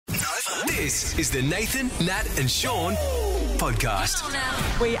This is the Nathan, Nat and Sean podcast.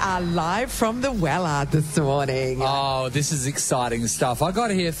 We are live from the Wellard this morning. Oh, this is exciting stuff. I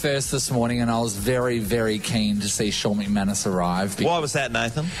got here first this morning and I was very, very keen to see Sean McManus arrive. Why was that,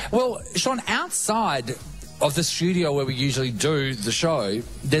 Nathan? Well, Sean, outside of the studio where we usually do the show,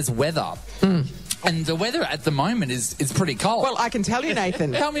 there's weather. And the weather at the moment is pretty cold. Well, I can tell you,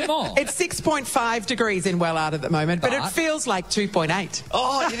 Nathan. Tell me more. It's 6.5 degrees in Wellard at the moment, but it feels like 2.8.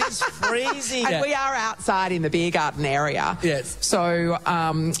 Oh, it is freezing. And we are outside in the beer garden area. Yes. So,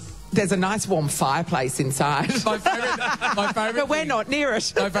 there's a nice warm fireplace inside. My favourite But we're thing- not near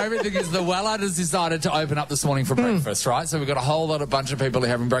it. My favourite thing is the Wellard has decided to open up this morning for breakfast, right? So we've got a whole bunch of people who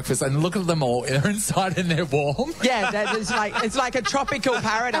are having breakfast, and look at them all. They're inside and they're warm. Yeah, it's like a tropical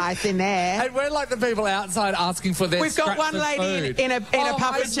paradise in there. And we're like the people outside asking for their We've got scraps one of lady food. in a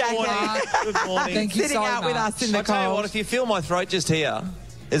puffer jacket. Good morning. Thank you Sitting so out much. with us in the I tell you cold. what, if you feel my throat just here,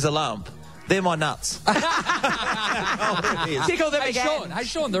 there's a lump. They're my nuts. Oh, it is. Tickle them Hey, again.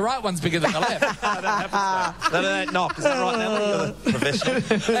 Sean, the right one's bigger than the left. No, knock. Is that right, Natalie? You're the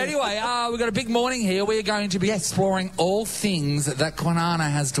professional. Anyway, we've got a big morning here. We're going to be exploring all things that Kwinana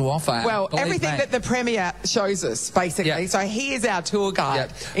has to offer. Well, Believe everything me. that the Premier shows us, basically. Yeah. So he is our tour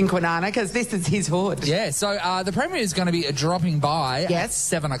guide in Kwinana, because this is his hood. Yeah, so the Premier is going to be dropping by at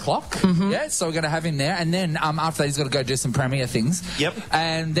 7 o'clock. Yeah, so we're going to have him there. And then after that, he's got to go do some Premier things. Yep.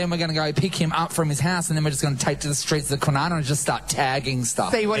 And then we're going to go pick him up from his house, and then we're just going to take to the streets of Kwinana and just start tagging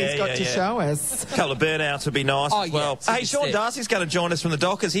stuff. See what he's got Yeah, to yeah. show us. A couple of burnouts would be nice Oh, as well. yeah. Hey, Sean Sick. Darcy's going to join us from the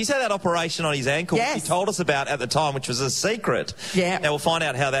Dockers. He's had that operation on his ankle, Yes. which he told us about at the time, which was a secret. Yeah. Now we'll find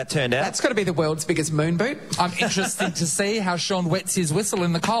out how that turned out. That's got to be the world's biggest moon boot. I'm interested to see how Sean wets his whistle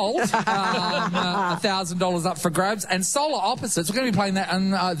in the cold. $1,000 up for grabs. And Solar Opposites, we're going to be playing that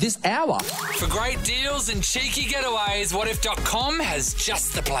in this hour. For great deals and cheeky getaways, whatif.com has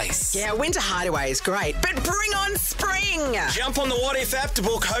just the place. Yeah, winter hideaway is great, but bring on spring! Jump on the What If app to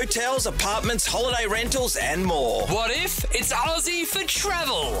book hotels, apartments, holiday rentals and more. What if? It's Aussie for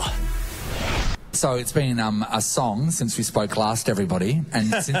travel. So it's been a song since we spoke last, everybody. And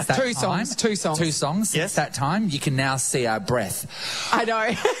since that Two time... songs, two songs. Two songs. Since Yes. that time, you can now see our breath. I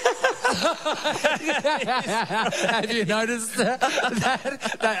know. Have you noticed that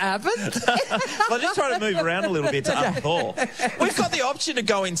happened? I'm just trying to move around a little bit to unthaw. We've got the option to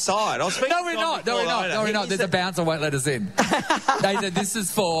go inside. I was speaking No, we're to John not. No, before we're not. later. No, we're He not. There's a said- bouncer won't let us in. They said this is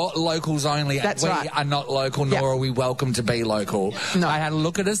for locals only. And That's we right. are not local, nor Yep. are we welcome to be local. No. They had a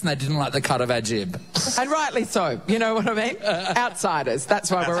look at us and they didn't like the cut of our jib. And rightly so. You know what I mean? Outsiders. That's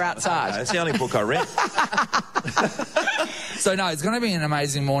why we're outside. That's the only book I read. So, no, it's going to be an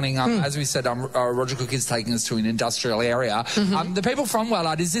amazing morning. As we said, Roger Cook is taking us to an industrial area. The people from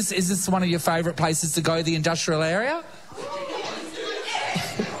Wellard, is this one of your favourite places to go, the industrial area?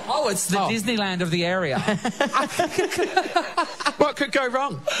 Oh, it's the Disneyland of the area. What could go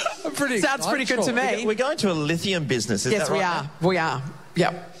wrong? Sounds pretty good to me. We're going to a lithium business, is Yes, that right? we are. We are.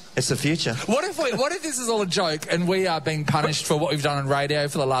 Yep. It's the future. What if this is all a joke and we are being punished for what we've done on radio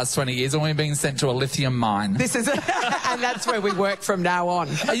for the last 20 years and we're being sent to a lithium mine? This is, and that's where we work from now on.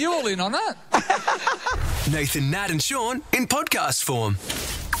 Are you all in on it? Nathan, Nat and Sean in podcast form.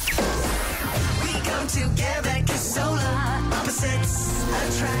 We come together 'cause solar opposites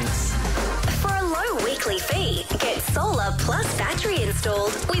attract. For a low weekly fee, get solar plus battery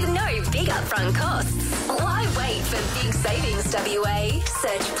installed with no big upfront costs. Why wait for big savings, WA?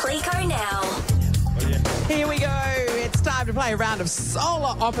 Search Pleco now. Here we go. It's time to play a round of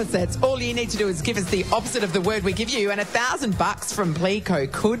solar opposites. All you need to do is give us the opposite of the word we give you, and $1,000 from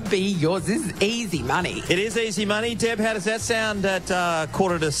Pleco could be yours. This is easy money. It is easy money. Deb, how does that sound at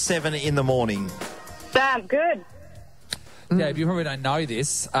 6:45 in the morning? Sounds good. Deb, you probably don't know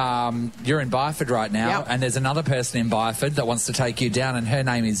this. You're in Byford right now, Yep. and there's another person in Byford that wants to take you down, and her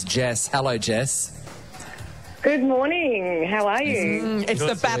name is Jess. Hello, Jess. Good morning. How are you? It's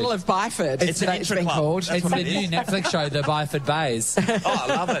the Battle of Byford. It's an been intra-club. called. That's It's what the it new is. Netflix show, The Byford Bays. Oh, I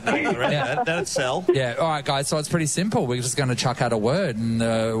love it. That'd sell. Yeah, all right, guys, so it's pretty simple. We're just going to chuck out a word, and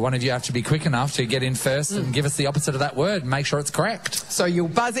one of you have to be quick enough to get in first and give us the opposite of that word and make sure it's correct. So you'll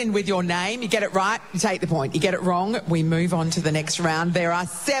buzz in with your name. You get it right, you take the point. You get it wrong, we move on to the next round. There are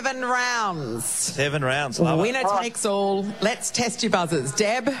 7 rounds. 7 rounds. Love it. Winner takes all. Let's test your buzzers.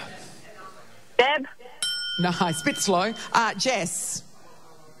 Deb? Deb? Nice. Bit slow. Jess?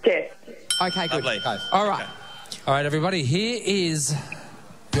 Jess. Okay, good. Lovely. All right. All right, everybody, here is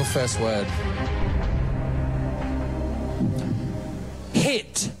your first word.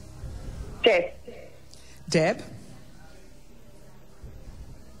 Hit. Jess. Deb?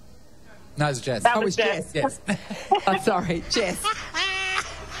 No, it's Jess. That Oh, was it's Jess. Yes. Oh, sorry, Jess.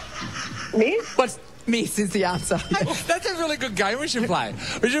 Miss? What's Miss is the answer. That's a really good game we should play.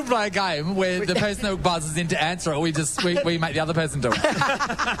 We should play a game where the person who buzzes in to answer it, we make the other person do it.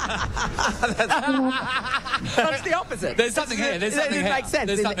 That's the opposite. There's something here. There's something it here. makes sense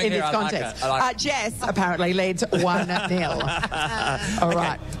There's in something this here. context. I like it. Jess apparently leads 1-0. All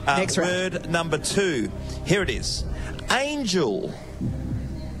right. Next round. Word number 2. Here it is. Angel.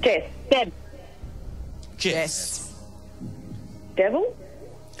 Jess. Deb. Jess. Devil?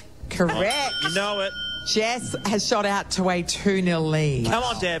 Correct. You know it. Jess has shot out to a 2-0 lead. Come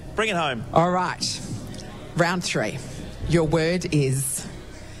on, Deb. Bring it home. All right. Round 3. Your word is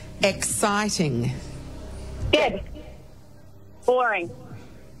exciting. Deb. Boring.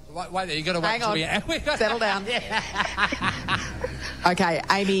 Wait there, you got to wait Hang till on. we end. Settle down. Okay,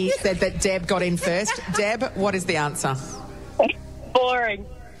 Amy said that Deb got in first. Deb, what is the answer? Boring.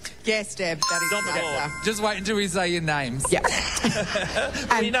 Yes, Deb, that is the answer. Just wait until we say your names. Yeah.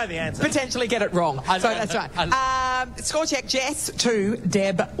 Well, you know the answer. Potentially get it wrong. So that's right. Score check, Jess 2,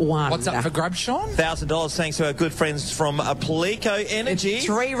 Deb 1. What's up for grabs, Sean? $1,000 thanks to our good friends from Plico Energy. It's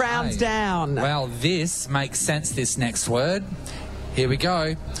 3 rounds down. Well, this makes sense, this next word. Here we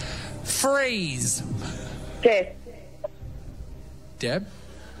go. Freeze. Jess. Deb?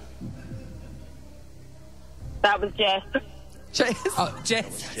 That was Jess. Jess. Oh,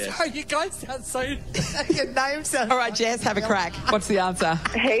 Jess. Oh, you guys sound so... Your name sounds... All right, Jess, have a crack. What's the answer?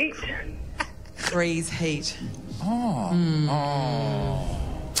 Heat. Freeze, heat. Oh.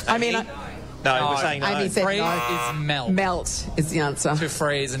 I mean... No, we're saying no. Amy said Freeze no. is melt. Melt is the answer. To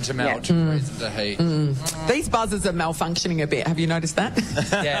freeze and to melt. Yeah. To freeze and to heat. These buzzers are malfunctioning a bit. Have you noticed that?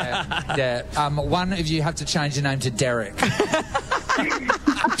 Yeah. One of you have to change your name to Derek.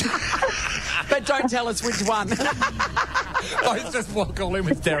 But don't tell us which one. Both just walk all in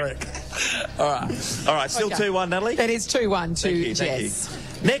with Derek. All right, still 2-1, Natalie. That is 2-1 to Thank you.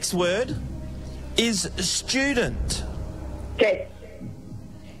 Jess. Next word is student. Jess.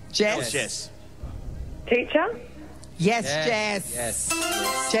 Jess? Yes. Teacher. Yes, Yes, Jess.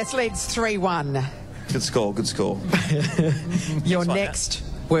 yes. Jess leads 3-1. Good score, good score. Your one, next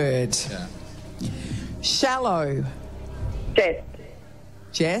word. Yeah. Shallow. Jess.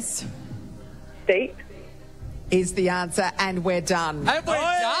 Jess Deep. is the answer, and we're done. And we're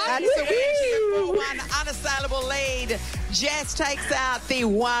done. That's the win. 4-1, unassailable lead. Jess takes out the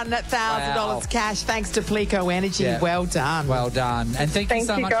 $1,000 Wow. cash thanks to Plico Energy. Yeah. Well done. Well done. And thank you Thank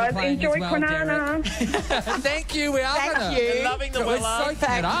so you, much guys. for playing Enjoy as well, Kwinana. Derek. Thank you. We are Thank gonna. you. We're loving the We're Wellard.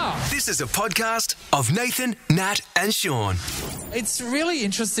 soaking it up. This is a podcast of Nathan, Nat, and Sean. It's really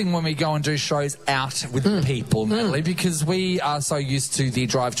interesting when we go and do shows out with people, Natalie, because we are so used to the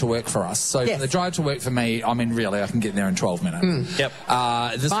drive to work for us. So Yes. the drive to work for me, I mean, really, I can get there in 12 minutes. Yep.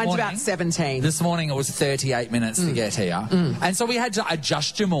 This Mine's morning, about 17. This morning it was 38 minutes to get here. And so we had to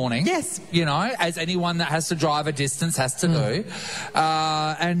adjust your morning. Yes. You know, as anyone that has to drive a distance has to do.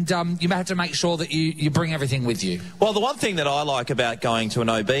 And you have to make sure that you bring everything with you. Well, the one thing that I like about going to an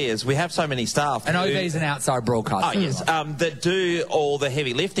OB is we have so many staff. An OB is an outside broadcast. Oh, yes, that do all the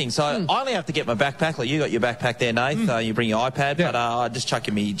heavy lifting. So I only have to get my backpack. Like you got your backpack there, Nate. You bring your iPad, but I just chuck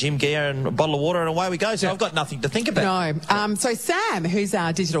in my gym gear and a bottle of water and away we go. So I've got nothing to think about. No. So Sam, who's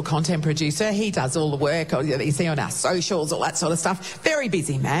our digital content producer, he does all the work that you see on our socials, all that sort of stuff. Very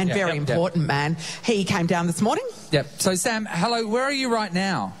busy man, very important man. He came down this morning. Yep. So Sam, hello, where are you right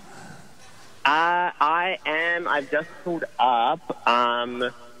now? I am. I've just pulled up. I'm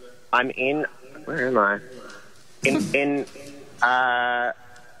in. Where am I? In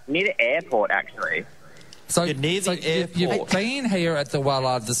near the airport, actually. So You're near the airport. You've been here at the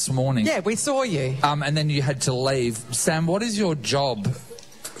Wellard this morning. Yeah, we saw you. And then you had to leave. Sam, what is your job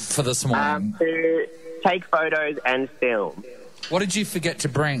for this morning? To take photos and film. What did you forget to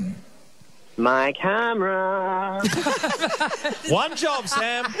bring? My camera. One job,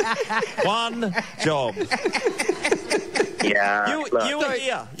 Sam. One job. Yeah. You were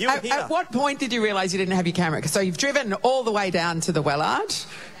here. You were here. At what point did you realise you didn't have your camera? So you've driven all the way down to the Wellard.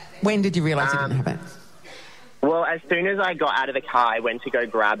 When did you realise you didn't have it? Well, as soon as I got out of the car, I went to go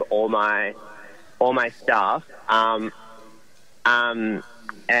grab all my stuff.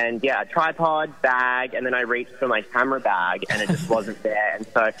 And yeah, a tripod, bag, and then I reached for my camera bag, and it just wasn't there. And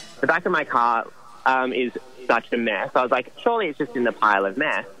so the back of my car is such a mess. I was like, surely it's just in the pile of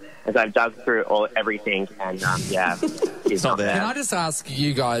mess. As I've dug through everything, and yeah, it's not there. Can I just ask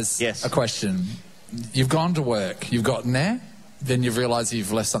you guys a question? You've gone to work, you've gotten there, then you've realised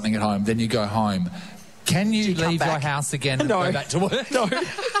you've left something at home, then you go home. Can you leave your house again and go back to work? No.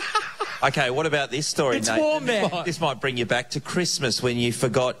 Okay, what about this story, It's Nate? warm there. This might bring you back to Christmas when you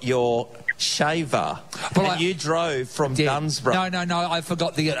forgot your shaver. And you drove from Dunsborough. No, I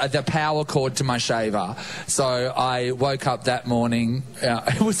forgot the power cord to my shaver. So I woke up that morning.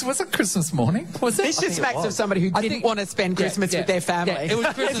 Was it Christmas morning? Was it? This just smacks of somebody who didn't want to spend Christmas with their family. Yeah, it was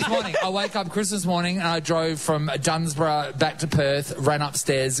Christmas morning. I woke up Christmas morning and I drove from Dunsborough back to Perth, ran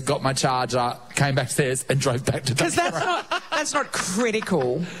upstairs, got my charger, came backstairs and drove back to Dunsborough. Because that's not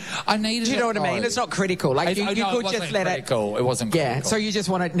critical. I needed Do you know what I mean? It's not critical. Like you could just let it. It wasn't critical. Yeah, so you just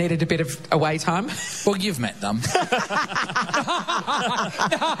needed a bit of away time? Well, you've met them. No,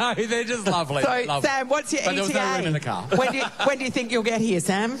 they're just lovely. So, lovely. Sam, what's your ETA? There was no room in the car. When do you think you'll get here,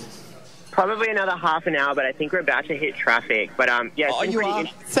 Sam? Probably another half an hour, but I think we're about to hit traffic. But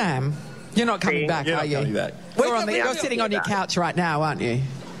Sam, you're not coming back, are you? You're sitting on your couch right now, aren't you?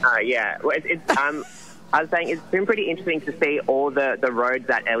 Yeah. Well, I was saying it's been pretty interesting to see all the roads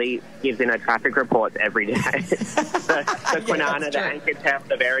that Ellie gives in her traffic reports every day. the Kwinana, the Anchorage,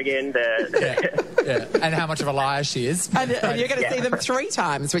 the Berrigan, and how much of a liar she is. And you're going to see them 3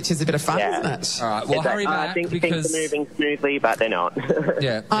 times, which is a bit of fun, isn't it? All right, well, hurry back. I think things are moving smoothly, but they're not.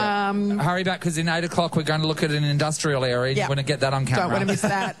 Hurry back, because in 8 o'clock we're going to look at an industrial area. You want to get that on camera. Don't want to miss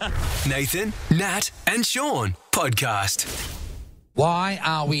that. Nathan, Nat and Sean podcast. Why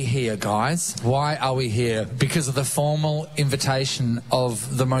are we here, guys? Why are we here? Because of the formal invitation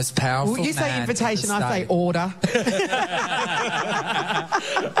of the most powerful man. You say invitation, I say order.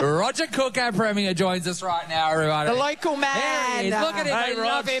 Roger Cook, our Premier, joins us right now, everybody. The local man. There he is. Look at him. I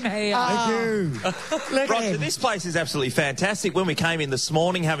love him here. Thank you. Roger, this place is absolutely fantastic. When we came in this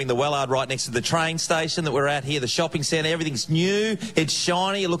morning, having the Wellard right next to the train station that we're at here, the shopping centre, everything's new, it's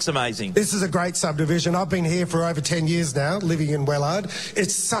shiny, it looks amazing. This is a great subdivision. I've been here for over 10 years now, living in Wellard.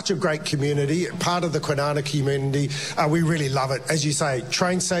 It's such a great community, part of the Kwinana community. We really love it. As you say,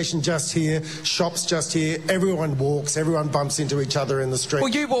 train station just here, shops just here, everyone walks, everyone bumps into each other in the street.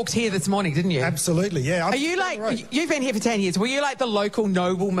 Well, you walked here this morning, didn't you? Absolutely, yeah. Are you you've been here for 10 years, were you like the local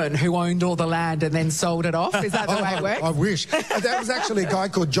nobleman who owned all the land and then sold it off? Is that the way it works? I wish. That was actually a guy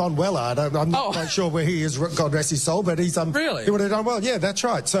called John Wellard. I'm not quite sure where he is, God rest his soul, but he's... Really? He would have done well. Yeah, that's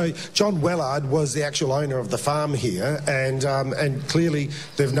right. So John Wellard was the actual owner of the farm here, and clearly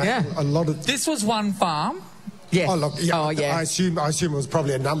they've named a lot of... This was one farm? Yes. Oh, look, I assume it was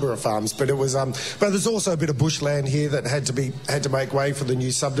probably a number of farms, but it was. But there's also a bit of bushland here that had to make way for the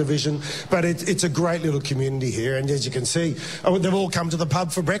new subdivision. But it's a great little community here, and as you can see, they've all come to the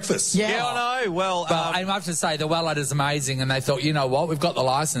pub for breakfast. Yeah, I know. Well, I have to say the Wellard is amazing, and they thought, you know what, we've got the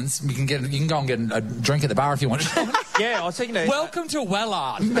licence. You can go and get a drink at the bar if you want. Yeah, I was thinking. Welcome to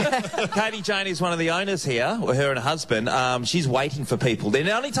Wellard. Katie Jane is one of the owners here, her and her husband. She's waiting for people. Then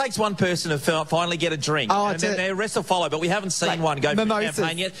it only takes one person to finally get a drink. Oh, and then the rest will follow, but we haven't seen one go for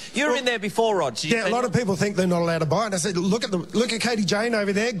champagne yet. You were in there before, Rod. Yeah, a lot of people think they're not allowed to buy it. And I said, look at Katie Jane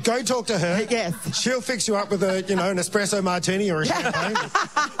over there. Go talk to her. Yes. She'll fix you up with an espresso martini or a champagne.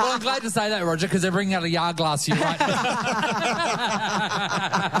 Well, I'm glad to say that, Roger, because they're bringing out a yard glass here right now.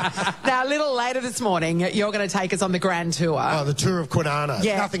 Now, a little later this morning, you're going to take us on the grand tour. Oh, the tour of Kwinana.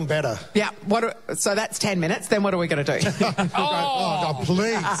 Yeah. Nothing better. Yeah. So that's 10 minutes. Then what are we going to do? Oh,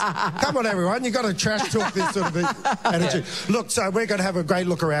 please. Come on, everyone. You've got to trash talk this sort of attitude. Look, so we're going to have a great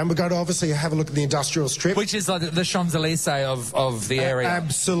look around. We're going to obviously have a look at the industrial strip. Which is like the Champs-Élysées of the area.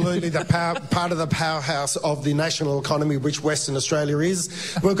 Absolutely. The part of the powerhouse of the national economy, which Western Australia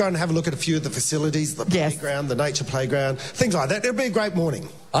is. We're going to have a look at a few of the facilities, the playground, the nature playground, things like that. It'll be a great morning.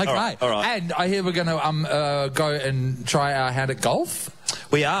 Okay. All right. And I hear we're going to go and try our hand at golf.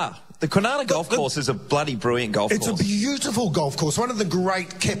 We are. The Kwinana golf course is a bloody brilliant golf course. It's a beautiful golf course. One of the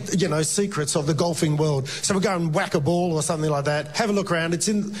great kept, secrets of the golfing world. So we'll go and whack a ball or something like that. Have a look around. It's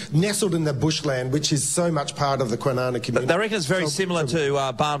nestled in the bushland, which is so much part of the Kwinana community. They reckon it's very similar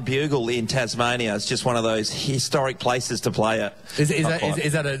to Barn Bugle in Tasmania. It's just one of those historic places to play at. Is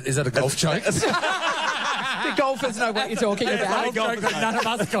that a golf joke? The golfers know what you're talking about. None of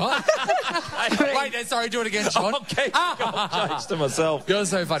us got. Wait, sorry, do it again, Sean. Okay, golf jokes to myself. You're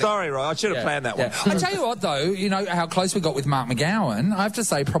so funny. Sorry, Roy, I should have planned that one. I tell you what, though, you know how close we got with Mark McGowan. I have to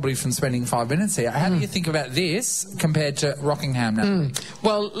say, probably from spending 5 minutes here. How do you think about this compared to Rockingham now?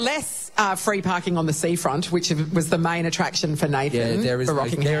 Well, less free parking on the seafront, which was the main attraction for Nathan. Yeah, there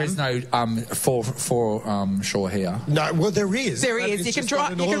is no foreshore here. No, well, there is. There is. You can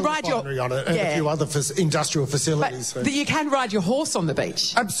ride your on it and a few other industrial facilities. But you can ride your horse on the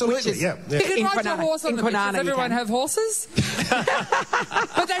beach. Absolutely, You can ride your horse on the beach. Does everyone have horses?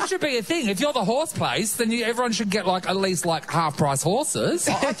 But that should be a thing. If you're the horse place, then everyone should get at least half-price horses.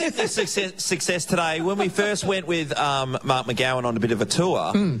 I think the success today, when we first went with Mark McGowan on a bit of a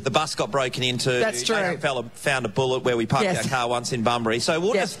tour, the bus got broken into. That's true. A fella found a bullet where we parked our car once in Bunbury. So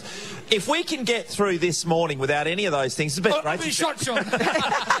we'll just, if we can get through this morning without any of those things, it's the best race. Shot, Sean.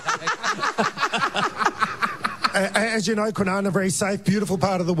 As you know, Kwinana, very safe, beautiful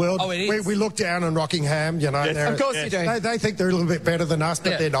part of the world. Oh, it is. We look down on Rockingham, you know. Of course you do. They think they're a little bit better than us,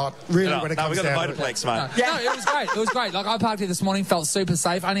 but they're not. Really, when it comes we've got down the motorplex, mate. No, it was great. It was great. Like, I parked here this morning, felt super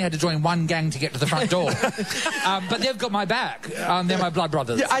safe. Only had to join one gang to get to the front door. But they've got my back. They're my blood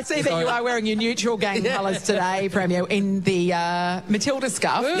brothers. Yeah, I see that you are wearing your neutral gang colours today, Premier, in the Matilda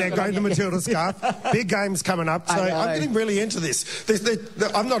scarf. Yeah, going the Matilda scarf. Big games coming up. So I'm getting really into this.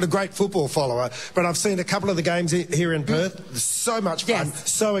 I'm not a great football follower, but I've seen a couple of the games here in Perth. So much fun,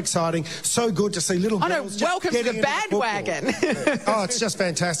 so exciting, so good to see little girls just welcome to the bandwagon. Oh, it's just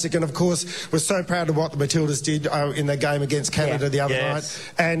fantastic. And, of course, we're so proud of what the Matildas did in their game against Canada the other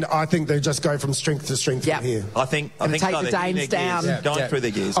night. And I think they just go from strength to strength from here. I think take the Danes down. Going through their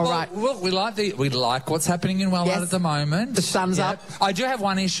gears. All right. Well, we like what's happening in Wellard at the moment. The sun's up. I do have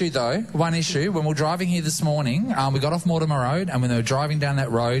one issue, though. One issue. When we were driving here this morning, we got off Mortimer Road, and when they were driving down that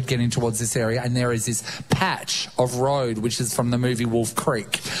road, getting towards this area, and there is this patch of road, which is from the movie Wolf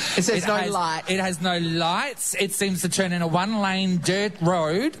Creek. It has no light. It has no lights. It seems to turn in a one-lane dirt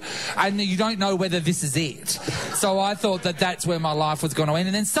road, and you don't know whether this is it. So I thought that that's where my life was going to end,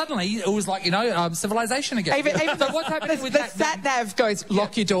 and then suddenly it was like, civilization again. Even so what's happening with that? The sat-nav goes,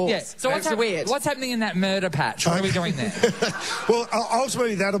 lock your doors. Yeah. So weird. What's happening in that murder patch? What are we doing there? Well,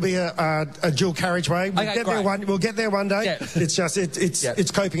 ultimately that'll be a dual carriageway. We'll get there one day. Yeah. It's just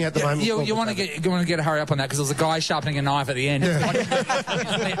it's coping at the moment. You want to get a hurry up on that, because there was a guy sharpening a knife at the end. As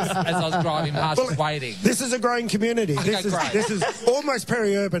I was driving past, just waiting. This is a growing community. This is almost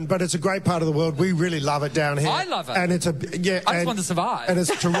peri-urban, but it's a great part of the world. We really love it down here. I love it. And it's I just want to survive. And it's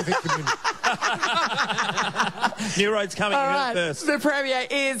a terrific community. New roads coming first. The Premier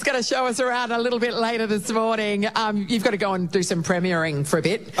is going to show us around a little bit later this morning. You've got to go and do some premiering for a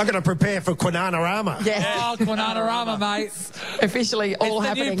bit. I'm going to prepare for KWINANA-RAMA. Yes. Oh, KWINANA-RAMA, mate. Officially all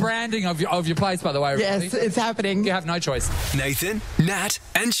happening. It's the new branding of your place, by the way, everybody. Yes, it's happening. You have no choice. Nathan, Nat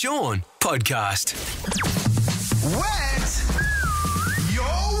and Sean podcast. Wet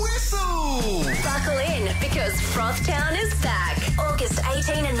your whistle. Buckle in, because Frothtown is back. August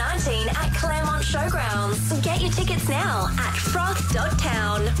 18 and 19 at Claremont Showgrounds. Get your tickets now at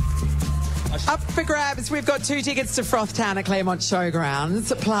froth.town. Up for grabs, we've got 2 tickets to Frothtown at Claremont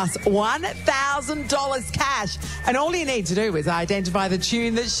Showgrounds, plus $1,000 cash. And all you need to do is identify the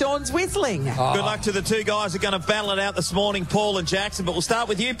tune that Sean's whistling. Good luck to the two guys who are going to battle it out this morning, Paul and Jackson. But we'll start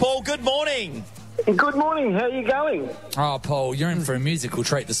with you, Paul. Good morning. Good morning. How are you going? Oh, Paul, you're in for a musical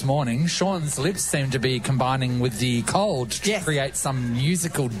treat this morning. Sean's lips seem to be combining with the cold to create some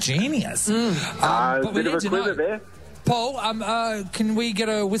musical genius. But bit of a quiver there. Paul, can we get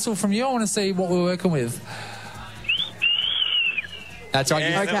a whistle from you? I want to see what we're working with. That's right.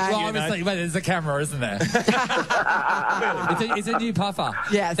 Yeah, okay. Well, obviously, there's a camera, isn't there? It's a new puffer.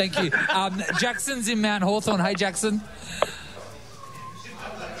 Yes. Thank you. Jackson's in Mount Hawthorn. Hey, Jackson.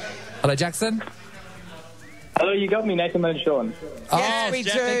 Hello, Jackson. Hello, you got me, Nathan and Sean. Yes, we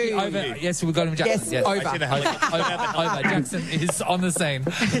do. Yes, we've got him, Jackson. Yes, over. Over. Jackson is on the scene.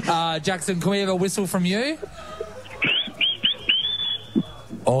 Jackson, can we have a whistle from you?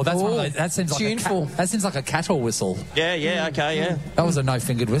 Oh, that's one of those, that seems tuneful. That seems like a cattle whistle. Yeah, okay, yeah. That was a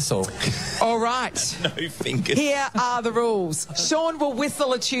no-fingered whistle. All right. No-fingered. Here are the rules. Sean will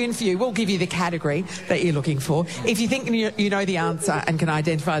whistle a tune for you. We'll give you the category that you're looking for. If you think you know the answer and can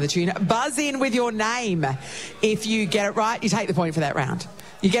identify the tune, buzz in with your name. If you get it right, you take the point for that round.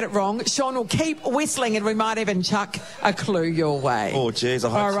 You get it wrong, Sean will keep whistling, and we might even chuck a clue your way. Oh, jeez, I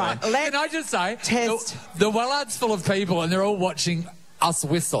hope all right, so. Can I just say, test. The Wellard's full of people, and they're all watching us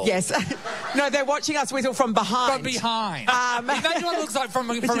whistle. Yes. No, they're watching us whistle from behind. From behind. Imagine what it looks like from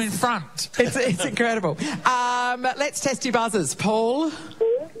in front. It's incredible. Let's test your buzzers. Paul.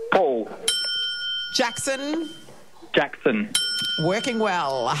 Paul. Jackson. Jackson. Working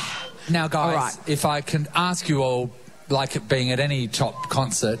well. Now, guys, if I can ask you all, like it being at any top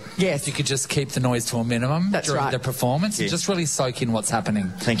concert, if you could just keep the noise to a minimum during the performance and just really soak in what's happening.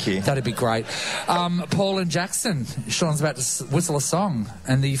 Thank you. That'd be great. Paul and Jackson, Sean's about to whistle a song,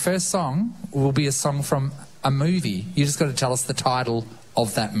 and the first song will be a song from a movie. You just got to tell us the title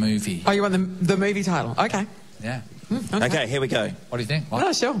of that movie. Oh, you want the movie title? Okay. Yeah. Okay, here we go. What do you think?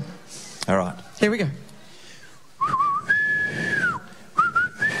 Oh, sure. All right. Here we go.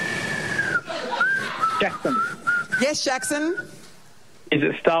 Jackson. Yes, Jackson. Is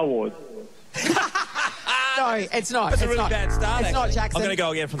it Star Wars? No, it's not. That's a really bad start, It's not, Jackson. I'm going to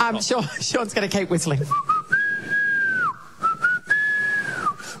go again from the top. Sean's going to keep whistling.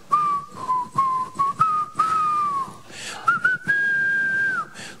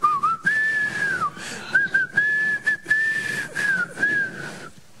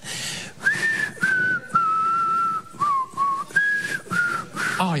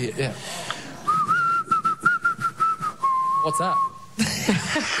 Oh, yeah. What's that?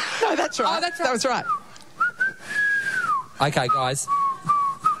 No, that's right. Oh, that's right. That was right. Okay, guys.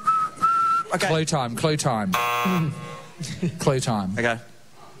 Okay. Clue time. Clue time. Okay.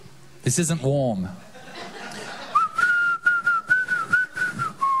 This isn't warm.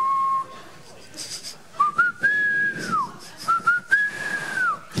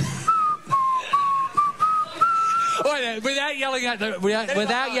 Wait, without yelling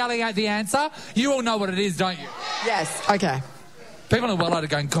at the answer, you all know what it is, don't you? Yes. Okay. People in Wellard are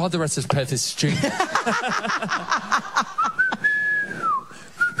going, God, the rest of Perth is stupid.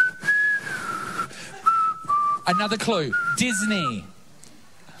 Another clue. Disney.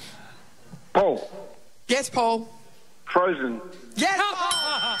 Paul. Yes, Paul. Frozen. Yes.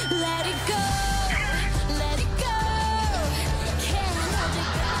 Let it go. Let it go. Can't hold it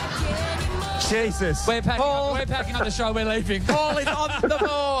back anymore. Jesus. We're packing up the show. We're leaving. Paul is on the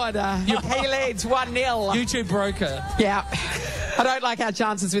board. He leads 1-0. YouTube broker. Yeah. I don't like our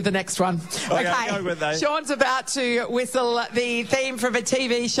chances with the next one. Okay, go with that. Sean's about to whistle the theme from a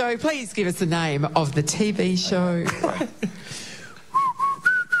TV show. Please give us the name of the TV show.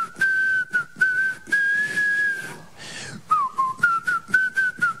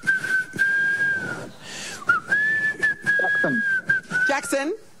 Jackson.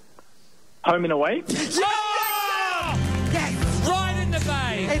 Jackson. Home and Away. Yes. Right in the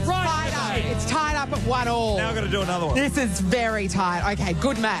bay. It's tied up. It's tied up at 1-1. Now I've got to do another one. This is very tight. Okay,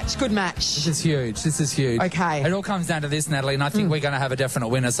 good match. Good match. This is huge. Okay. It all comes down to this, Natalie, and I think we're going to have a definite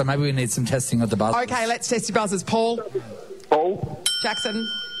winner, so maybe we need some testing of the buzz. Okay, let's test your buzzers. Paul. Paul. Jackson.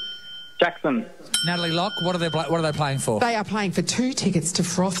 Jackson. Natalie Locke, what are they playing for? They are playing for 2 tickets to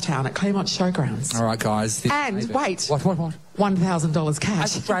Frothtown at Claremont Showgrounds. All right, guys. And wait. What? $1,000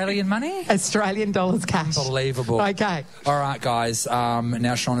 cash. Australian money? Australian dollars cash. Unbelievable. Okay. All right, guys.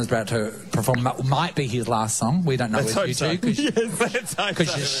 Now Sean is about to perform. Might be his last song. We don't know Let's with you hope two so.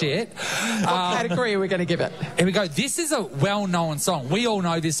 because you're shit. What category are we going to give it? Here we go. This is a well-known song. We all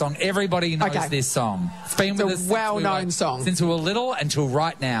know this song. Everybody knows this song. It's been with us. It's a well-known song since we were little until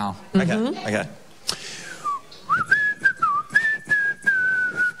right now. Okay.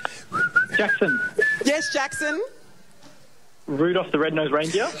 Jackson. Yes, Jackson. Rudolph the Red-Nosed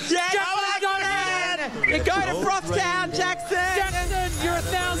Reindeer. Yes, Jackson! You go to Frothtown, Jackson! Jackson, you're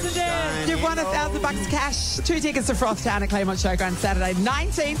 $1,000 in! You've won $1,000 cash. 2 tickets to Frothtown at Claremont Showground Saturday,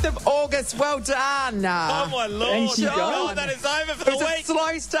 19th of August. Well done. Oh, my Lord. Thank you, God, that is over for It the was a week.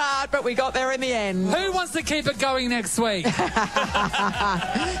 slow start, but we got there in the end. Who wants to keep it going next week? 3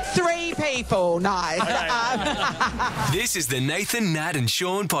 people. Nice. This is the Nathan, Nat and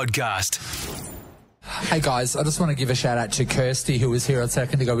Sean podcast. Hey guys, I just want to give a shout out to Kirsty, who was here a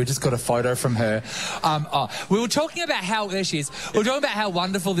second ago. We just got a photo from her. We were talking about how, there she is. We were talking about how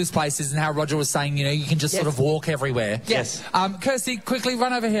wonderful this place is and how Roger was saying, you know, you can just sort of walk everywhere. Yes. Kirsty, quickly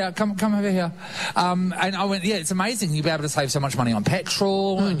run over here. Come over here. And I went, yeah, it's amazing. You'll be able to save so much money on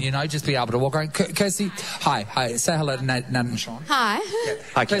petrol and, you know, just be able to walk around. Kirsty, hi. Say hello to Nat and Sean. Hi.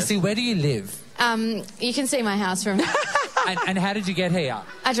 Hi, Kirsty, where do you live? You can see my house from... and how did you get here?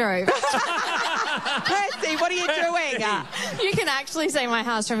 I drove. Kirsty, what are you doing? You can actually see my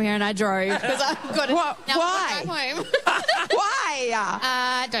house from here, and I drove because I've got to. Why? Back home. Why?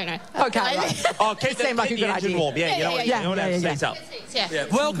 I don't know. Okay. Right. Oh, keep the good engine idea. warm. Yeah, you know what? You want to have seats up. Yeah.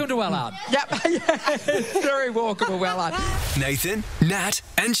 Welcome to Wellard. Yep. Very walkable, Wellard. Nathan, Nat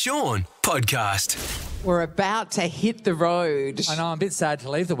and Sean podcast. We're about to hit the road. I know, I'm a bit sad to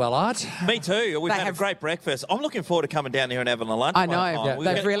leave the Wellard. Me too. We've had a great breakfast. I'm looking forward to coming down here and having a lunch. I know.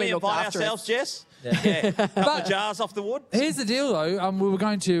 They've really looked after us. ourselves, Jess? Yeah. Couple of jars off the wood. Here's the deal, though. We were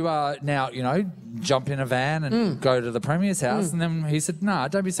going to now, you know, jump in a van and go to the Premier's house. And then he said, no,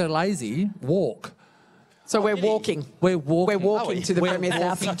 don't be so lazy. Walk. So we're walking. We're walking to the Premier's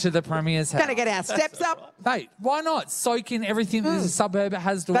house. To the Premier's house. Going to get our steps up. Mate, why not? Soak in everything that the suburb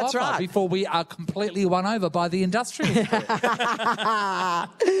has to offer before we are completely won over by the industrial.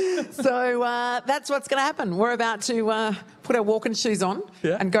 So that's what's going to happen. We're about to put our walking shoes on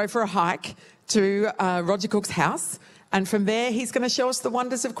and go for a hike to Roger Cook's house. And from there, he's going to show us the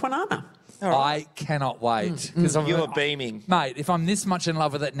wonders of Kwinana. I cannot wait. You are beaming. Mate, if I'm this much in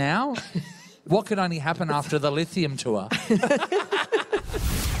love with it now... What could only happen after the Lithium tour?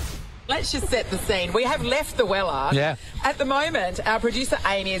 let's just set the scene. We have left the Wellard. Yeah. At the moment, our producer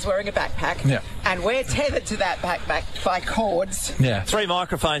Amy is wearing a backpack. Yeah. And we're tethered to that backpack by cords. Yeah. 3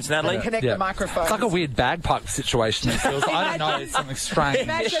 microphones, Natalie. Connect the microphones. It's like a weird bagpipe situation. It feels. I don't know. It's something strange.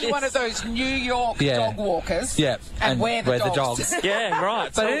 Imagine one of those New York dog walkers. Yeah. And we're the dogs. Yeah,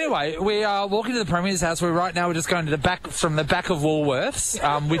 right. But anyway, we are walking to the Premier's house. Right now we're just going to the back from the back of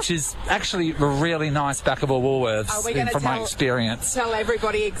Woolworths, which is actually a really nice back of a Woolworths from my experience. Tell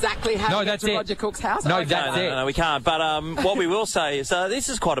everybody exactly how to get to Roger Cook's house? No, that's it. No, we can't. But what we will say is this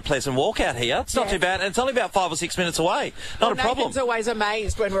is quite a pleasant walk out here. It's not too bad, and it's only about 5 or 6 minutes away. Not a problem. Nathan's always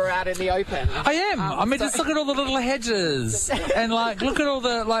amazed when we're out in the open. I am. I mean, just look at all the little hedges, and look at all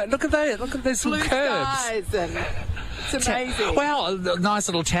the look at that. Look at there's some blue curbs. Skies and it's amazing. Well, nice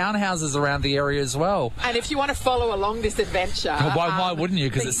little townhouses around the area as well. And if you want to follow along this adventure... Why wouldn't you?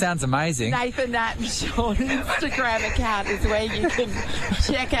 Because it sounds amazing. Nathan, Nat and Sean Instagram account is where you can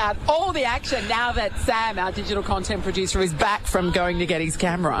check out all the action now that Sam, our digital content producer, is back from going to get his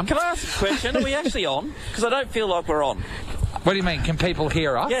camera. Can I ask a question? Are we actually on? Because I don't feel like we're on. What do you mean? Can people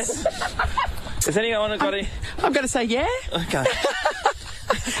hear us? Yes. Has anyone got any... I'm going to say yeah. Okay.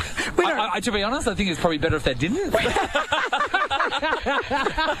 To be honest, I think it's probably better if they didn't. Okay,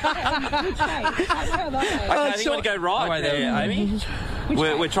 I think we're going to go right there, Amy.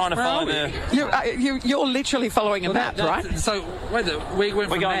 We're trying to follow the... You're literally following a map, right? So, we went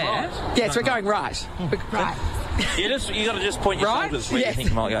from going there. right. Yes, we're going right. Right. You got to just point your shoulders where you think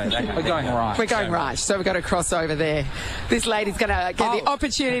you might go. We're going right. We're going right, so we've got to cross over there. This lady's going to get the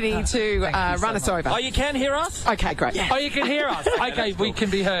opportunity to run us over. Oh, you can hear us? Okay, great. Oh, you can hear us? Okay, we can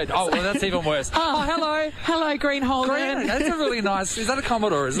be heard. Oh, well, that's even worse. Oh, hello. Hello, Green Holden. That's a really nice... Is that a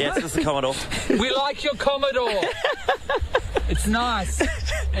Commodore, isn't it? Yes, it's a Commodore. We like your Commodore. It's nice.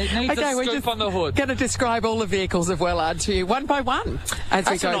 It needs a scoop on the hood. Going to describe all the vehicles of Wellard to you one by one as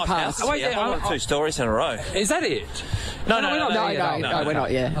we go past. Oh, wait, I want 2 stories in a row. Is that it? No, we're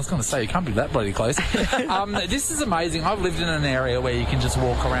not yet. I was going to say, you can't be that bloody close. This is amazing. I've lived in an area where you can just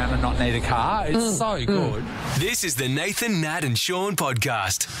walk around and not need a car. It's so good. This is the Nathan, Nat and Sean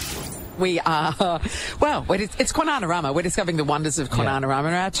podcast. We are, it's KWINANA-RAMA. We're discovering the wonders of KWINANA-RAMA.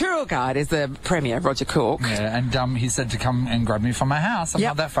 And our tour guide is the Premier, Roger Cook. Yeah, and he said to come and grab me from my house. I'm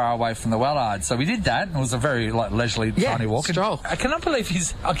not that far away from the Wellard. So we did that. It was a very leisurely, tiny walk. Stroll. I cannot believe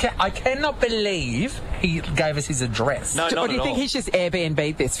I cannot believe he gave us his address. No, or do you think he's just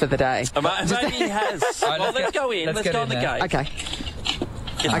Airbnb'd this for the day? Maybe he has. Well, let's go in. Let's go on the gate. Okay.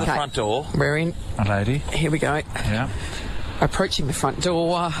 Get to the front door. We're in. A lady. Here we go. Yeah. Approaching the front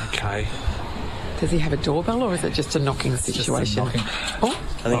door. Okay. Does he have a doorbell or is it just a knocking situation? I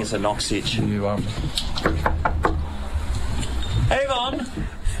think it's a knock stitch. Hey, Yvonne.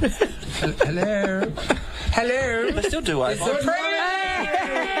 Hello. Hello. They still do Avon.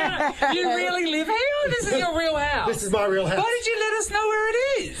 You really live here? This is your real house? This is my real house. Why did you let us know where it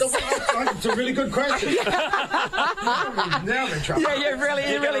is? It's a really good question. Now I'm in trouble. Yeah, you're really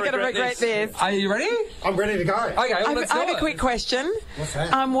going to regret this. Are you ready? I'm ready to go. Okay, well, let's I go. have a quick question. What's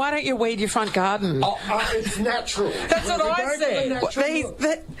that? Why don't you weed your front garden? It's natural. That's what I said.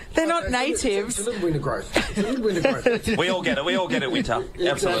 They're not natives. It's a little winter growth. We all get it, Winter.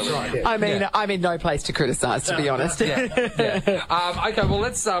 Absolutely. Right, yeah. I'm in no place to criticise, to be honest. Okay, well,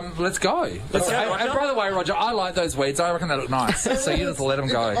 let's go. And by the way, Roger, I like those weeds. I reckon they look nice. So you just let them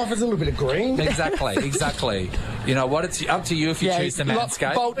go. It offers a little bit of green. Exactly. You know what? It's up to you if you choose to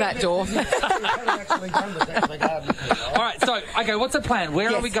manscape. Bolt that door. All right. So, okay, what's the plan?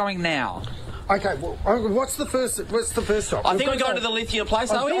 Where are we going now? Okay, well, what's the first stop? I think we're going to the lithium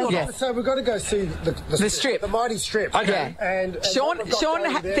place, are we? Yes. So we've got to go see the strip. The mighty strip. Okay. And Sean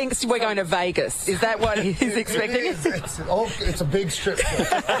thinks we're going to Vegas. Is that what he's expecting? It's a big strip.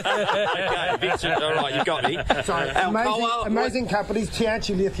 Okay, big strip. All right, you got me. So, amazing companies,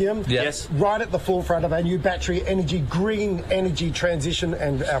 Tianqi Lithium. Yes. Right at the forefront of our new battery energy, green energy transition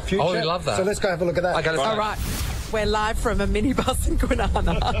and our future. Oh, we love that. So let's go have a look at that. Okay, All right. We're live from a minibus in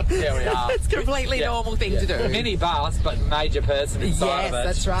Kwinana. Yeah, we are. It's a completely normal thing to do. Minibus, but major person inside of it. Yes,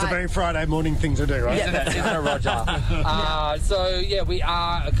 that's right. It's a very Friday morning thing to do, right? Yeah. Isn't it, Roger? We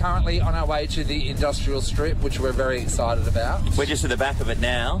are currently on our way to the industrial strip, which we're very excited about. We're just at the back of it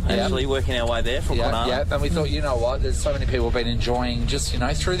now, actually, working our way there from Kwinana. Yeah, and we thought, you know what, there's so many people who've been enjoying just,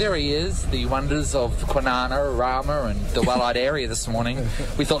 through their ears, the wonders of KWINANA-RAMA and the Wellard area this morning.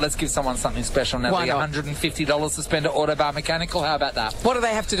 We thought, let's give someone something special. Now, Why not? $150 to suspender, Autobar Mechanical. How about that? What do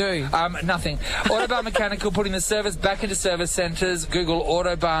they have to do? Nothing. Autobar Mechanical putting the service back into service centres. Google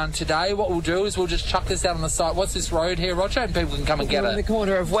Autobarn today. What we'll do is we'll just chuck this out on the site. What's this road here, Roger? And people can come and get We're on the it.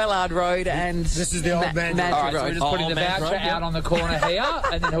 corner of Wellard Road and This is the old man. All right, so Road. we're just putting the voucher out on the corner here,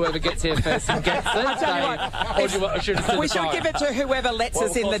 and then whoever gets here first and gets it. We should give it to whoever lets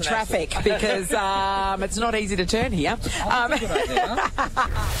us in the traffic because it's not easy to turn here.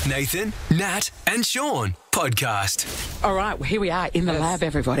 Nathan, Nat and Sean podcast. All right, well, here we are in the lab,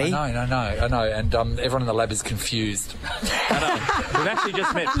 everybody. I know, and everyone in the lab is confused. I know. We've actually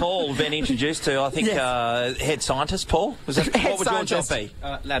just met Paul, been introduced to, I think, head scientist, Paul. What would your job be?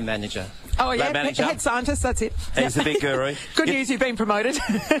 Lab manager. Oh, yeah, Lab manager. head scientist, that's it. He's the big guru. Good news, you've been promoted.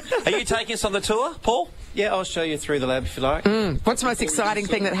 Are you taking us on the tour, Paul? Yeah, I'll show you through the lab if you like. What's the most exciting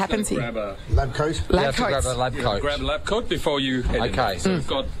thing that happens here? Grab a lab coat. Lab coats. Grab a lab coat. grab a lab coat before you head in. So we've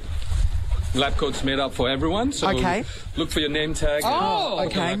got lab coats made up for everyone. So look for your name tag. Oh,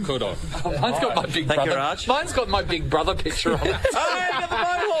 and put the lab coat on. Mine's got my big brother. Raj. Mine's got my big brother picture on it.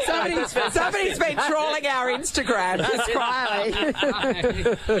 Somebody's been trawling our Instagram, just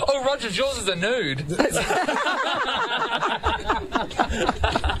quietly. Oh, Roger, yours is a nude.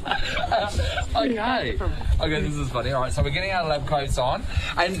 Okay, this is funny. All right, so we're getting our lab coats on,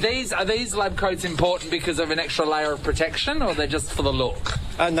 and are these lab coats important because of an extra layer of protection, or they're just for the look?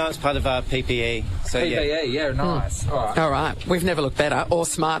 No, it's part of our PPE. So PPE, yeah, nice. All right, we've never looked better or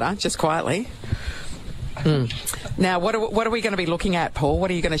smarter, just quietly. Now, what are we going to be looking at, Paul?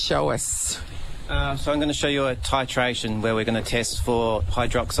 What are you going to show us? So I'm going to show you a titration where we're going to test for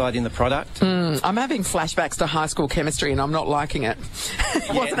hydroxide in the product. I'm having flashbacks to high school chemistry and I'm not liking it.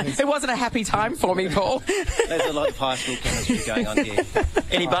 It wasn't a happy time for me, Paul. There's a lot of high school chemistry going on here.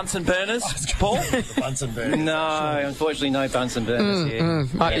 Any Bunsen burners, Paul? Bunsen burners. No, unfortunately no Bunsen burners here.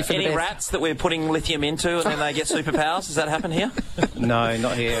 Might be for the Any best. rats that we're putting lithium into and then they get superpowers? Does that happen here? No,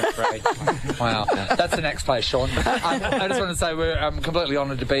 not here, I'm afraid. Wow, that's the next place, Sean. I just want to say we're completely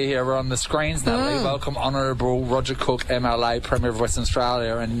honoured to be here. We're on the screens now. Welcome, Honourable Roger Cook, MLA, Premier of Western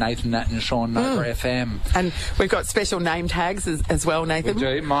Australia, and Nathan, Nat and Sean, Nova FM. And we've got special name tags as well, Nathan. We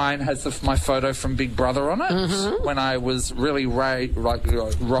do. Mine has my photo from Big Brother on it when I was really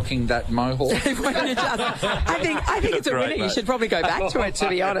rocking that mohawk. I think it's a winner. You should probably go back to it, to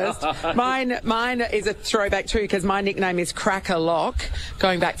be honest. Mine is a throwback too because my nickname is Cracker Lock,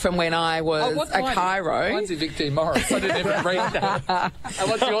 going back from when I was a chiro. Mine's Victor Morris. I didn't even read that. And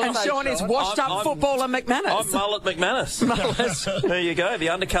what's yours? And Sean is washed up footballer McManus. I'm Mullet McManus. There you go. The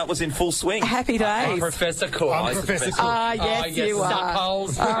undercut was in full swing. Happy days. Professor Cook. I'm Professor Cook. Yes, you are. All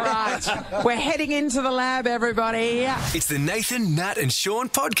right. We're heading into the lab, everybody. It's the Nathan, Nat and Sean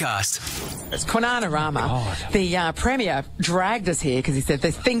podcast. It's KWINANA-RAMA. The Premier dragged us here because he said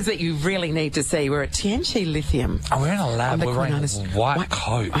there's things that you really need to see. We're at Tianqi Lithium. Oh, we're in a lab. We're wearing white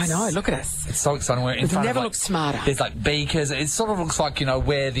coats. I know. Look at us. It's so exciting. We're in front never of, looked smarter. There's like beakers. It sort of looks like,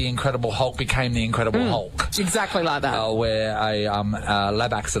 where the Incredible Hulk became the Incredible Hulk. Exactly like that. Where a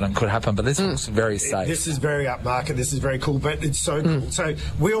lab accident could happen, but this looks very safe. This is very upmarket. This is very cool, but it's so cool. So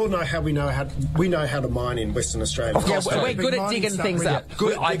we all know how we know how to mine in Western Australia. We're good at digging things up.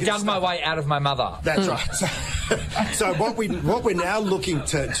 I dug my way out of my mother. That's right. So what we're now looking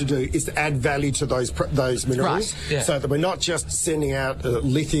to do is to add value to those minerals, so that we're not just sending out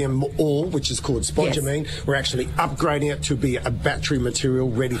lithium ore, which is called spodumene. We're actually upgrading it to be a battery material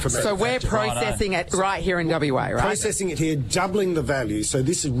ready for manufacture. So we're processing it right here in WA, right? Processing it here, doubling the value. So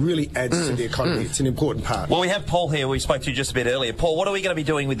this really adds to the economy. It's an important part. Well, we have Paul here. We spoke to you just a bit earlier. Paul, what are we going to be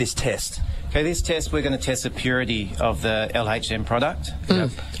doing with this test? Okay, this test we're going to test the purity of the LHM product.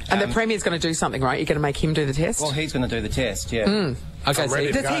 And the Premier's going to do something, right? You're going to make him do the test? Well, he's going to do the test, yeah. Okay,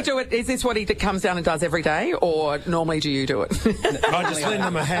 so does he do it? Is this what he comes down and does every day, or normally do you do it? I just lend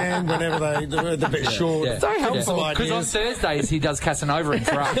them a hand whenever they're a bit short. So helpful. Because on Thursdays he does Casanova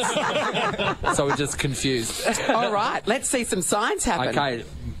for us. So we're just confused. All right, let's see some science happen. Okay.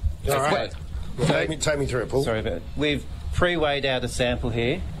 All right. Take me through it, Paul. Sorry about it. We've pre-weighed out a sample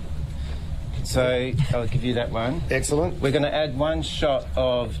here. So I'll give you that one. Excellent. We're going to add 1 shot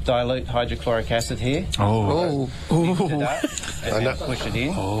of dilute hydrochloric acid here. Oh. Mix it up and then push it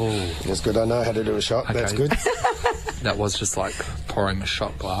in. Oh. That's good. I know how to do a shot. Okay. That's good. That was just like pouring a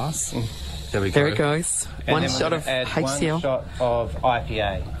shot glass. There we go. There it goes. And One then shot of HCl. 1 shot of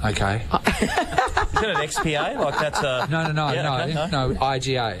IPA. Okay. Is it an XPA? Like that's a... No,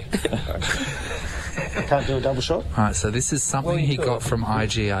 IGA. Can't do a double shot? All right, so this is something he got from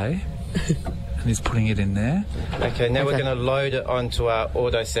IGA. And he's putting it in there. Okay, now we're going to load it onto our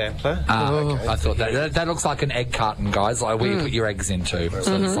auto sampler. I thought that looks like an egg carton, guys, like where you put your eggs into.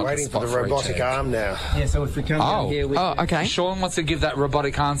 So it's like Waiting for the robotic arm now. Yeah, so if we come down here... okay. Sean wants to give that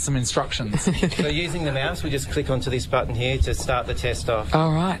robotic arm some instructions. So using the mouse, we just click onto this button here to start the test off.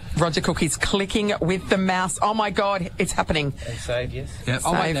 All right. Roger Cook is clicking with the mouse. Oh, my God, it's happening. And save, yes. Yep.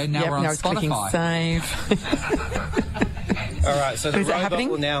 Oh, wait, no, now we're on now it's clicking Spotify. save. All right, so the robot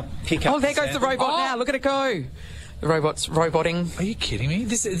will now pick up. Oh, there goes the robot now. Look at it go. The robot's roboting. Are you kidding me?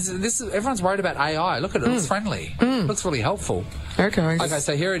 This everyone's worried about AI. Look at it. It looks friendly. It looks really helpful. Okay. Okay,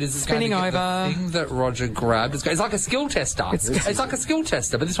 so here it is. It's Spinning going to get over. the thing that Roger grabbed. It's like a skill tester. It's like a skill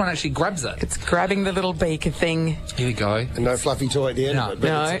tester, but this one actually grabs it. It's grabbing the little beaker thing. Here we go. And no fluffy toy at the end of it.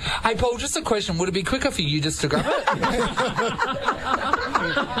 No. Hey, Paul, just a question. Would it be quicker for you just to grab it?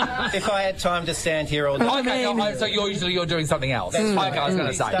 If I had time to stand here all day. Okay, so you're doing something else. Okay, I was going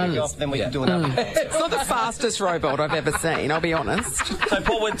to say. Start off, then we can do another. It's not the fastest robot I've ever seen, I'll be honest. So,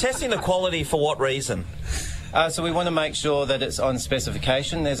 Paul, we're testing the quality for what reason? So we want to make sure that it's on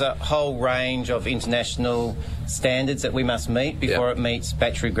specification. There's a whole range of international standards that we must meet before it meets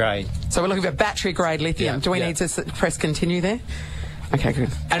battery grade. So we're looking for battery grade lithium. Do we need to press continue there? Okay, good.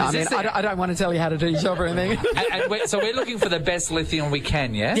 And I don't want to tell you how to do your job or anything. So we're looking for the best lithium we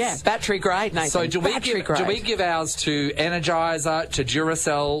can, yes? Yeah, battery grade, Nathan. So do we give ours to Energizer, to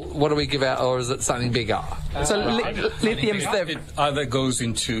Duracell? What do we give out, or is it something bigger? So lithium's It either goes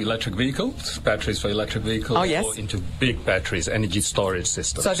into electric vehicles, batteries for electric vehicles, or into big batteries, energy storage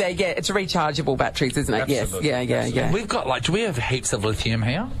systems. So it's rechargeable batteries, isn't it? Absolutely. Yes. Yeah. We've got, do we have heaps of lithium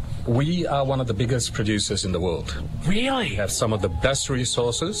here? We are one of the biggest producers in the world. Really? We have some of the best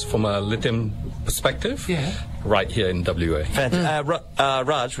resources from a lithium perspective right here in WA.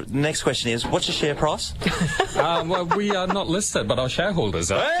 Raj, the next question is, what's your share price? Well, we are not listed, but our shareholders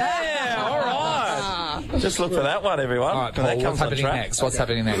are. Yeah, all right. Just look for that one, everyone. All right, Paul, what's happening next? What's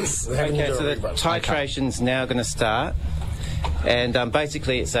happening next? Okay, so the titration's now going to start. And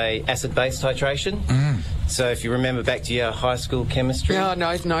basically it's a acid-base titration. So if you remember back to your high school chemistry. No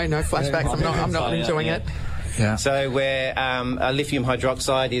flashbacks. I'm not enjoying it. Yeah. So where lithium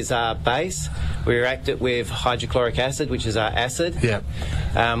hydroxide is our base, we react it with hydrochloric acid, which is our acid. Yeah.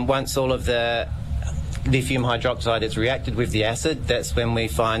 Once all of the lithium hydroxide is reacted with the acid, that's when we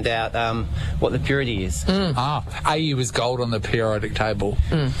find out what the purity is. AU is gold on the periodic table.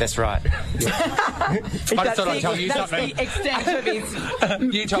 That's right. I just thought I'd tell you something. That's the extent of his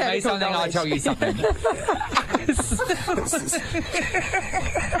You tell me something, I tell you something.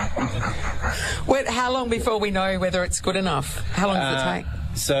 How long before we know whether it's good enough? How long does it take?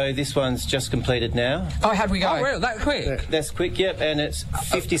 So this one's just completed now. Oh, how'd we go? Oh, really? That quick? That's quick, yep, and it's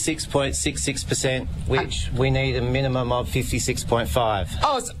 56.66%, which we need a minimum of 56.5.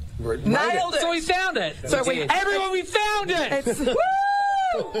 Oh, nailed it! So we found it! So everyone, we found it! Woo!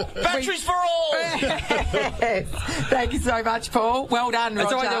 Batteries for all! Thank you so much, Paul. Well done, Roger.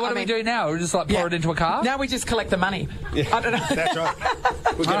 So what do we do now? We just pour it into a car? Now we just collect the money. Yeah, I don't know. That's right.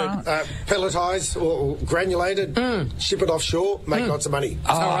 We're going to pelletise or granulated, ship it offshore, make lots of money.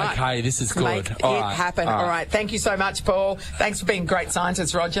 Okay, this is good. Make it happen. All right. Thank you so much, Paul. Thanks for being great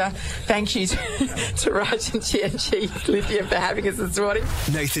scientists, Roger. Thank you to Raj and Tianqi Lithium for having us this morning.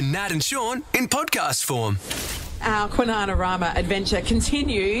 Nathan, Nat and Sean in podcast form. Our KWINANA-RAMA adventure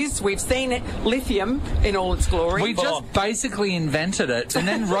continues. We've seen lithium in all its glory. We just basically invented it, and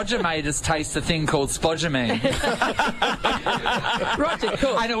then Roger made us taste a thing called spodumene. Roger,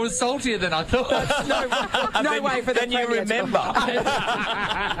 cool. And it was saltier than I thought. No way for the Then you remember.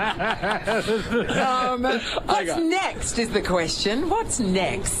 What's next is the question. What's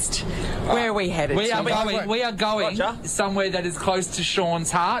next? Where are we headed? We are going somewhere that is close to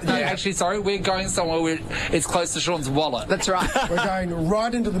Sean's heart. No, actually, sorry, we're going somewhere where it's close to Sean's wallet. That's right. We're going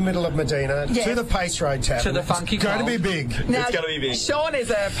right into the middle of Medina to the Pace Road Tavern. To the funky It's going to be big. Now, it's going to be big. Sean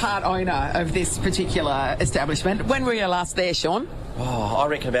is a part owner of this particular establishment. When were you last there, Sean? Oh, I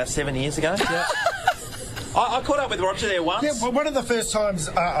reckon about 7 years ago. I caught up with Roger there once. Yeah, well, one of the first times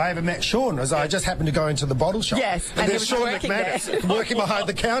I ever met Sean was I just happened to go into the bottle shop. Yes, and there's Sean McManus working behind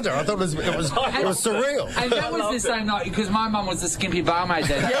the counter. I thought it was surreal. And that was the same night, because my mum was the skimpy barmaid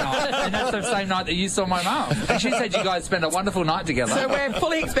there that night, and that's the same night that you saw my mum. And she said you guys spent a wonderful night together. So we're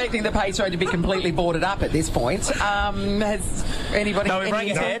fully expecting the Pace Road to be completely boarded up at this point. Has anybody... No, we're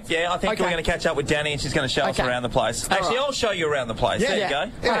running ahead. Yeah, I think we're going to catch up with Danny and she's going to show us around the place. Actually, I'll show you around the place. There you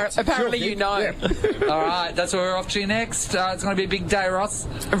go. Apparently you know. All right. right, that's where we're off to next. It's going to be a big day, Ross.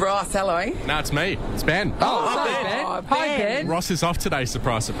 Ross, hello. No, it's me. It's Ben. Ben. Hi, Ben. Ross is off today,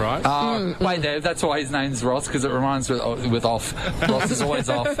 surprise, surprise. Wait there, that's why his name's Ross, because it reminds with off. Ross is always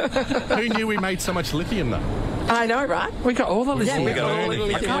off. Who knew we made so much lithium, though? I know, right? We got all the lithium. Yeah, we got all the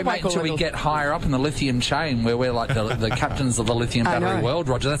lithium. I can't wait until we get higher up in the lithium chain, where we're like the captains of the lithium battery world,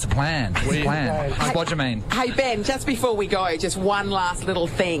 Roger. That's a plan. That's a plan. What do you mean? Hey, Ben, just before we go, just one last little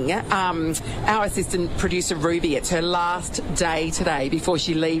thing. Our assistant producer, Ruby, it's her last day today before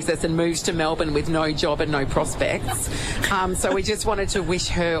she leaves us and moves to Melbourne with no job and no prospects. So we just wanted to wish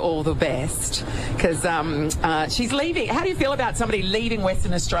her all the best because she's leaving. How do you feel about somebody leaving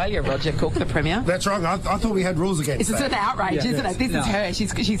Western Australia, Roger Cook, the Premier? That's wrong. I thought we had rules against that. It's an outrage, isn't it? This is her.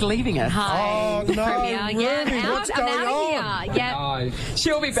 She's leaving us. Hi, no, Premier. Ruby, what's going on? Here. Yeah. No.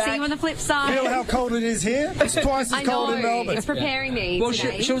 She'll be back. See you on the flip side. Feel how cold it is here? It's twice as cold in Melbourne. It's preparing me Well,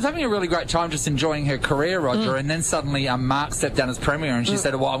 today. she was having a really great time just enjoying her career, Roger, and then suddenly Mark stepped down as Premier and she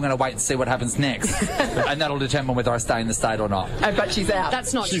said, well, I'm going to wait and see what happens next. And that'll determine whether I stay in the state or not. But she's out.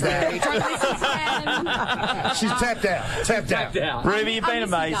 That's not true. Don't listen to them. She's tapped out. Tapped out. Ruby, you've been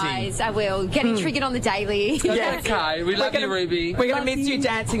amazing. Guys, I will. Getting triggered on the daily. Yeah. Okay, we love you, Ruby. We're going to miss you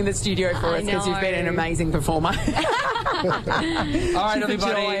dancing in the studio for us because you've been an amazing performer. All right,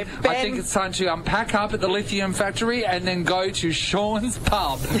 everybody. I think it's time to pack up at the lithium factory and then go to Sean's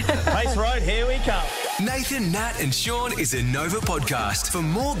pub. Race Road, here we come. Nathan, Nat and Sean is a Nova podcast. For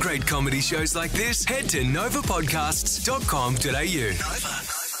more great comedy shows like this, head to novapodcasts.com.au.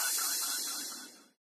 Nova.